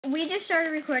we just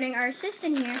started recording. Our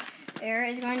assistant here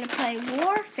is going to play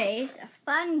Warface, a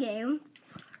fun game.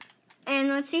 And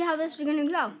let's see how this is going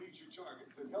to go.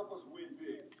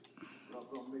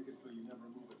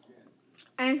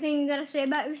 Anything you got to say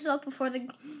about yourself before the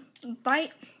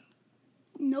bite?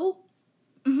 Nope.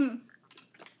 Mm-hmm.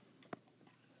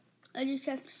 I just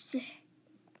have to say,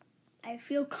 I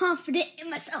feel confident in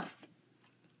myself.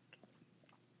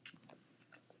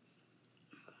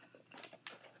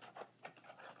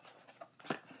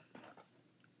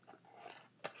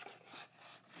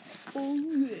 Oh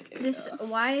yeah.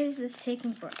 Why is this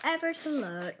taking forever to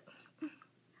load?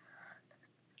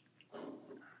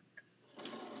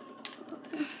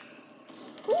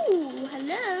 Ooh,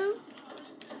 hello.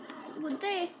 What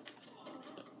they?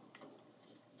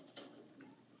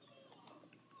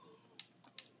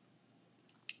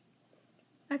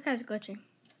 That guy's glitching.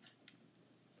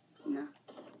 No.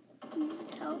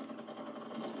 Help.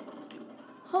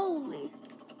 Holy.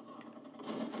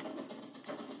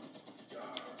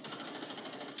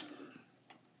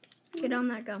 Get on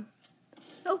that gun.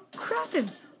 Oh, crap him.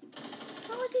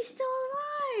 How is he still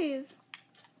alive?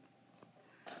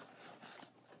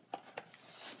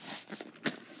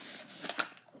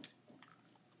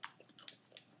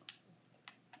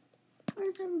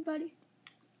 Where's everybody?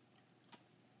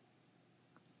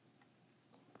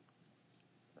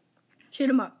 Shoot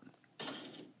him up.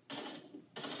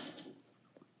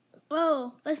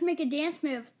 Whoa, let's make a dance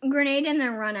move. Grenade and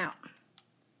then run out.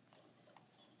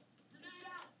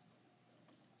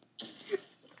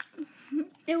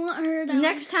 It won't hurt us.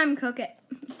 Next time, cook it.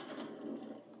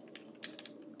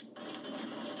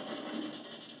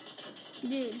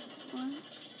 Dude,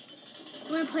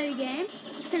 wanna play a game?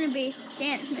 It's gonna be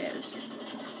dance moves.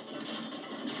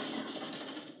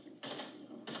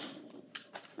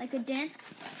 Like a dance.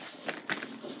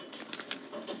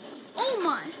 Oh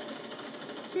my!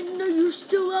 Didn't know you were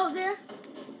still out there.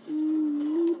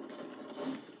 Oops.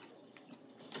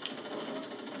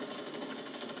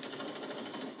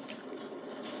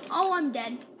 Oh, I'm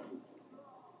dead.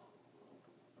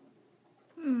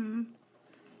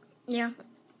 Yeah.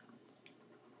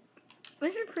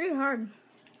 This is pretty hard.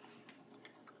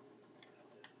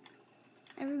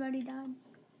 Everybody died.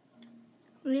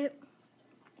 Yep.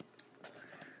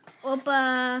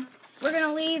 Well, we're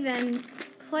gonna leave and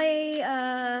play,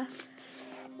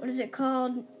 what is it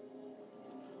called?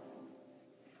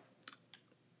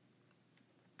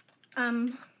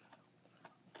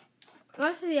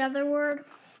 What's the other word?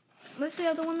 What's the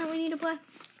other one that we need to play?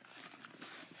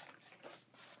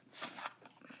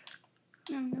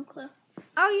 No clue.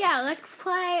 Oh yeah, let's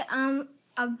play,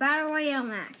 a Battle Royale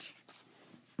match.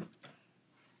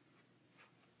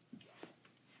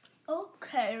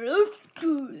 Okay, let's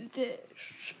do this.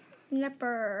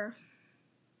 Snapper.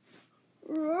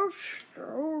 Let's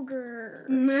do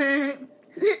this.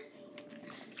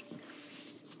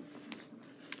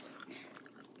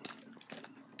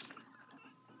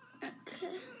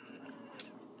 Okay.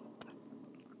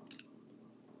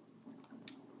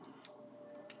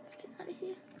 Let's get out of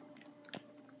here.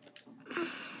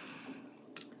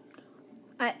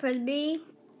 Alright, press B.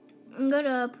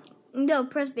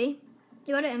 Press B.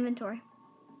 You go to inventory.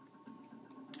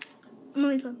 Let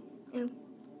me put.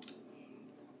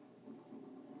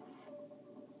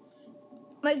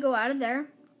 Might go out of there.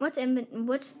 What's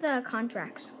the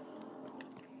contracts?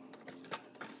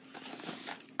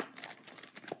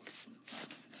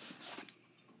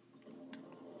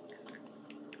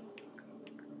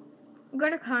 Go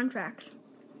to contracts.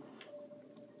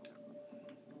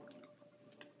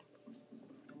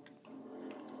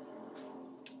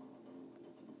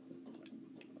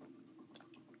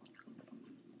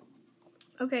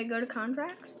 Okay, go to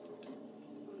contracts.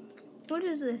 What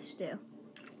does this do?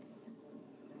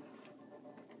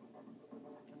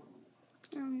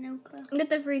 No clue. Get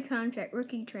the free contract,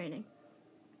 rookie training.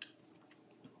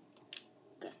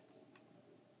 Okay.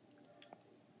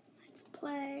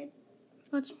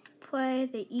 Let's play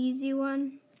the easy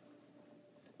one.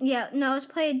 Yeah, no, let's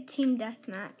play a team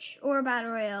deathmatch or a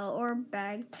battle royale or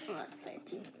bag. Let's play a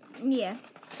team. Yeah.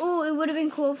 Oh, it would have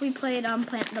been cool if we played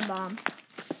Plant the Bomb.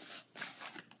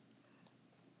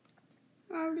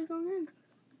 We're already going in.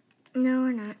 No,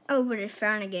 we're not. Oh, we just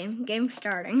found a game. Game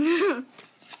starting.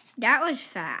 That was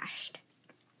fast.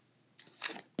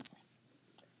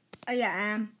 Oh, yeah, I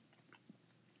am.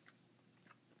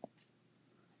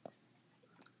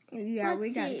 Yeah,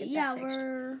 we gotta get that fixed.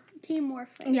 We're Team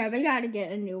Warface. Yeah, we gotta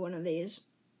get a new one of these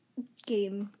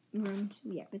game rooms.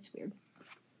 Yeah, it's weird.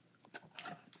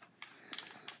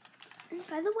 And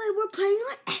by the way, we're playing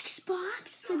on Xbox,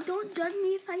 so don't judge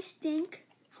me if I stink.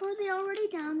 How are they already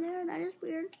down there? That is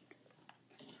weird.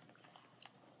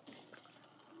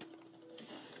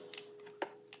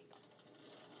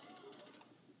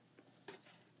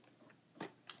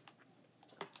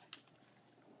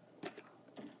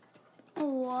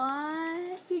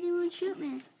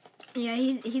 Yeah,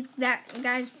 he's that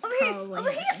guy's Over here, probably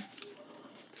over here.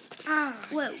 Ah.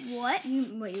 Wait, what?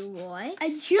 Wait, what?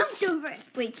 I jumped over it.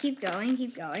 Wait, keep going.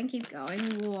 What?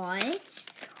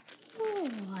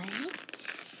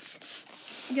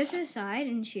 Go to the side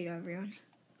and shoot everyone.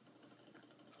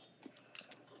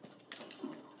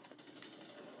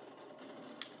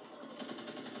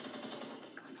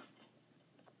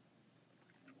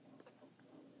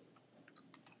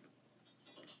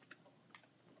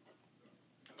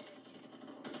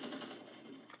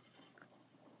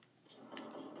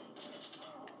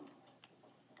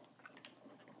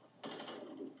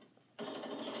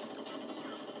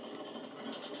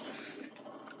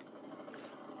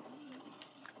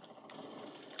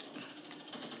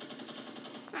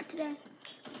 Not today.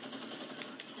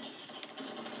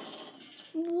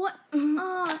 What?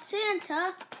 Oh,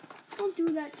 Santa. Don't do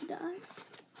that to us.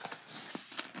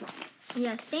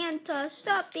 Yeah, Santa,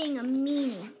 stop being a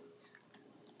meanie.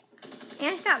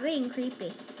 And stop being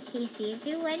creepy. He sees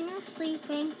you when you're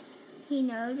sleeping. He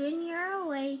knows when you're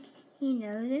awake. He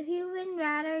knows if you've been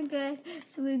bad or good.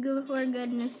 So we go for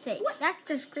goodness sake. What? That's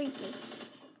just creepy.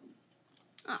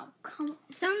 Oh, come on.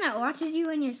 Someone that watches you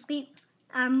when you sleep.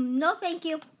 No thank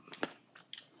you.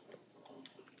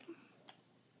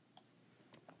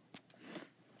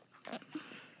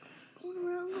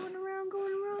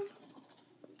 Going around.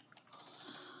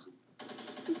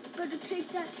 Better take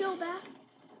that kill back.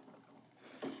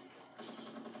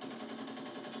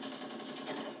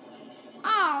 Oh,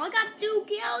 I got 2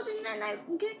 kills and then I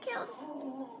get killed.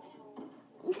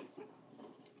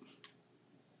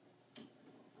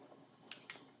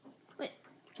 Wait,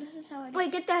 this is how I do.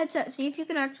 Wait, get the headset. See if you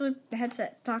can actually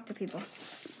headset talk to people.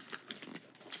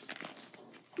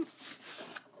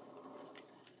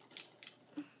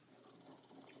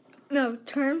 No,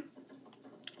 turn.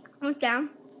 Look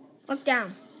down. Look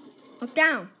down. Look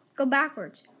down. Go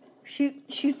backwards.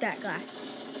 Shoot that guy.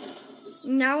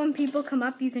 Now when people come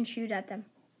up, you can shoot at them.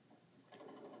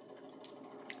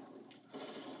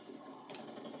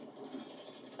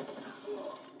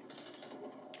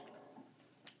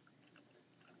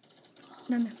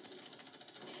 No.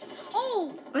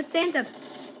 Oh! What's Santa?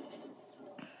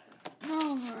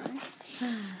 Alright.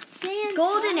 Santa.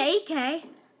 Golden AK.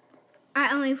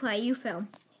 I only play. You film.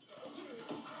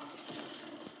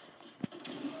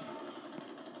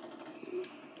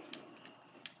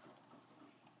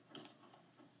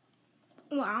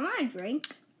 Well, I want to drink.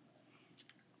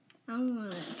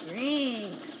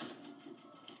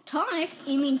 Tonic?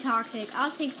 You mean toxic?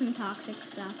 I'll take some toxic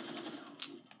stuff.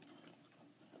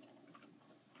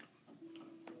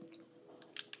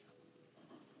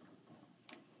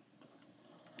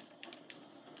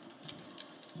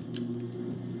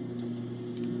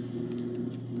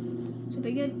 So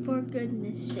be good for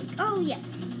goodness sake. Oh, yeah.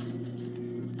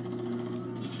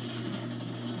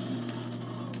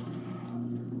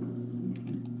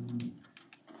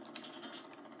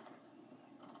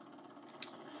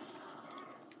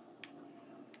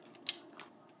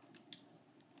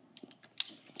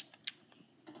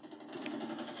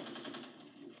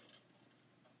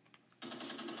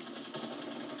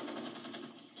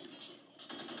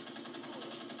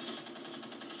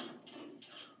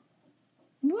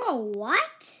 Whoa,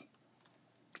 what?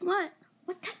 What?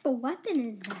 What type of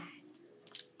weapon is that?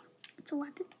 It's a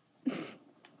weapon.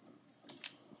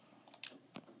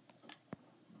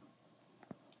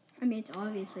 I mean, it's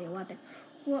obviously a weapon.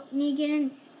 Well, you get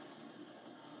in.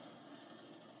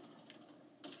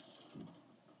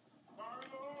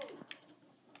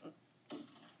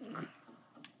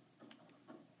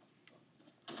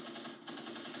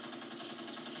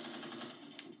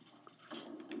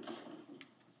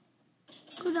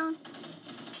 Go down.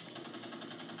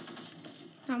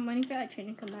 I'm waiting for that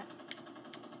train to come back.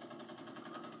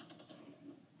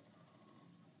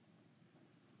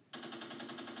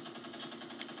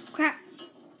 Crap.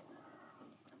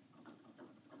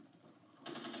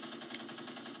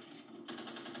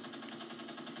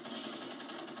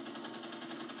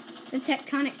 The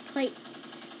tectonic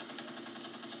plates.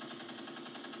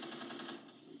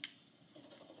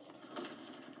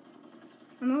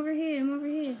 I'm over here.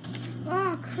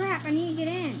 Oh, crap. I need to get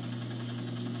in.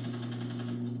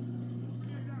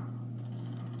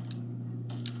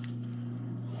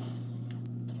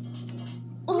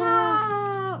 Oh.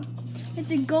 No!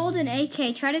 It's a golden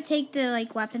AK. Try to take the,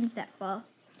 weapons that fall.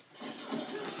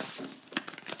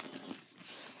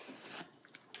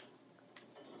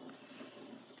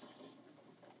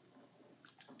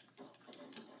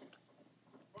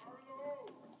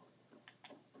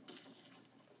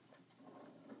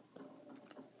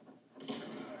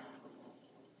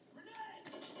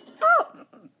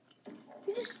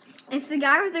 You just It's the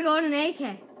guy with the golden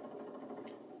AK.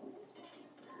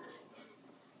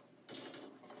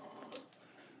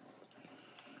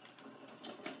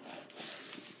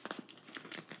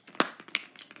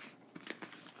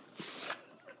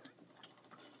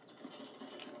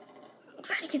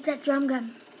 Try to get that drum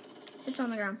gun. It's on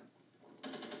the ground.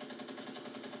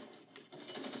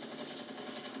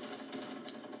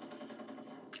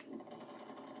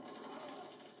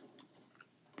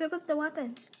 Pick up the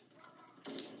weapons.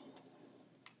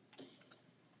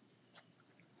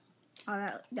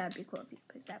 Oh, that'd be cool if you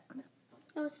picked that one up.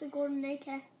 That was the golden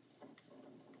AK.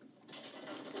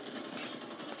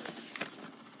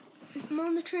 I'm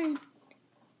on the train.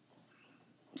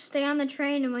 Stay on the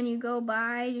train, and when you go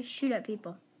by, just shoot at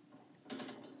people.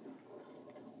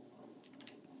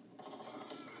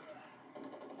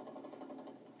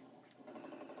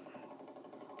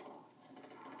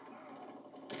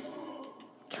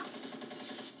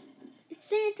 It's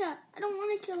Santa. I don't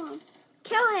want to kill him.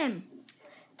 Kill him.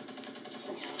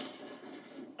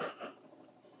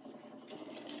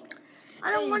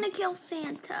 I don't want to kill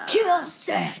Santa. Kill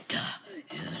Santa,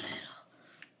 you little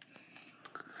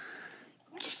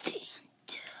Santa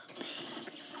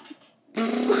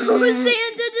baby.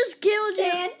 Santa just killed you.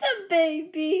 Santa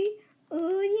baby.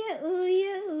 Ooh yeah, ooh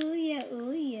yeah, ooh yeah,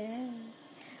 ooh yeah.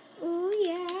 Ooh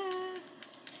yeah.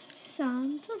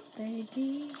 Santa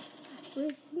baby.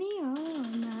 With me all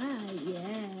night,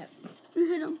 yeah. You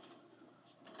hit him.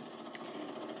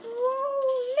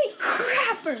 Holy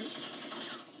crapper.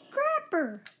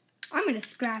 Scrapper. I'm gonna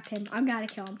scrap him. I've gotta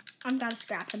kill him. I've gotta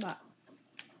scrap him up.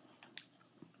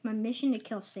 My mission to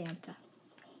kill Santa.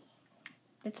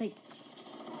 It's like,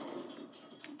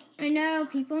 I know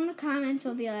people in the comments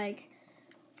will be like,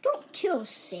 don't kill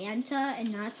Santa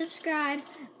and not subscribe,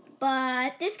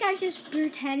 but this guy's just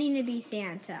pretending to be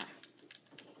Santa.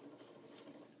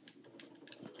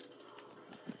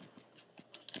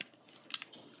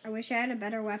 I wish I had a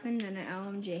better weapon than an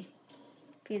LMG.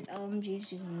 Because LMGs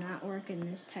do not work in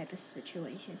this type of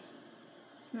situation.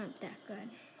 Not that good.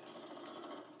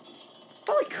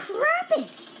 Holy crap it!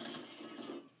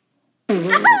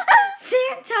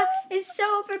 Santa is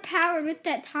so overpowered with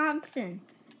that Thompson.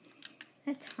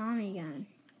 That Tommy gun.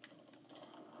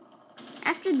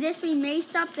 After this, we may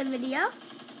stop the video.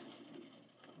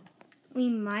 We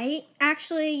might.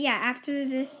 Actually, yeah, after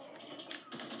this,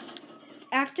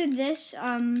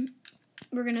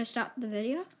 we're gonna stop the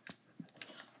video.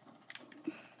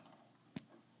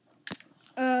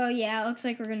 Oh, yeah, it looks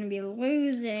like we're going to be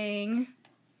losing.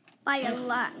 By a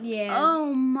lot. Yeah.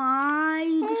 Oh my,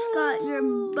 you just got your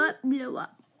butt blew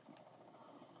up.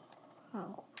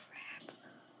 Oh, crap.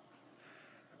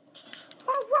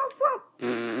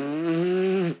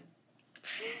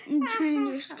 The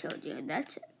train just killed you.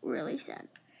 That's really sad.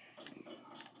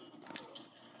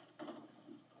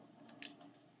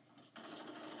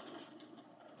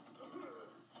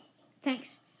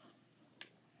 Thanks.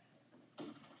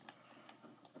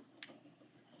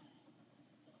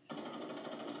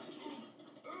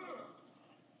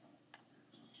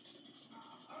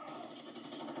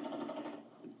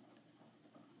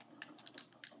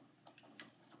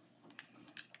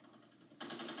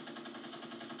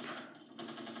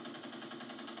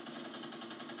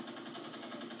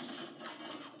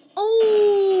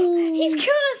 He's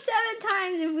killed us 7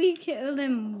 times and we killed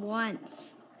him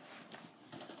once.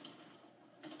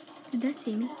 Did that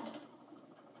see me?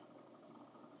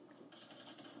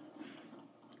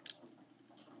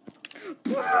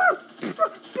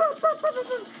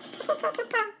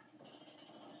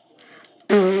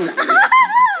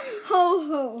 Ho,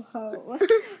 ho, ho.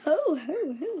 Ho, ho,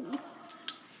 ho.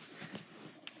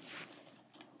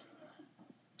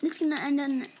 It's going to end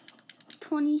in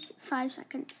 25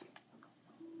 seconds.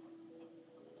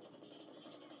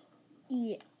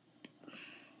 Yeah.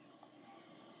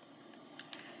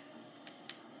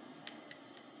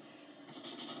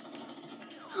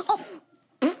 Oh!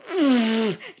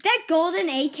 That golden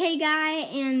AK guy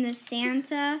and the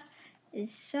Santa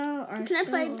is so... Can I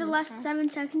play the last 7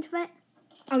 seconds of it?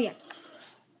 Oh, yeah.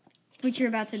 Which you're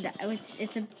about to die.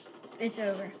 It's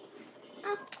over.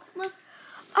 Oh, well.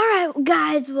 Alright,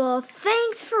 guys. Well,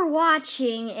 thanks for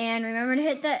watching. And remember to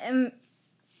hit the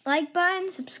like button,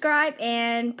 subscribe,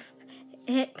 and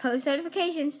hit post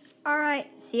notifications.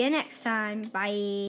 Alright, see you next time. Bye.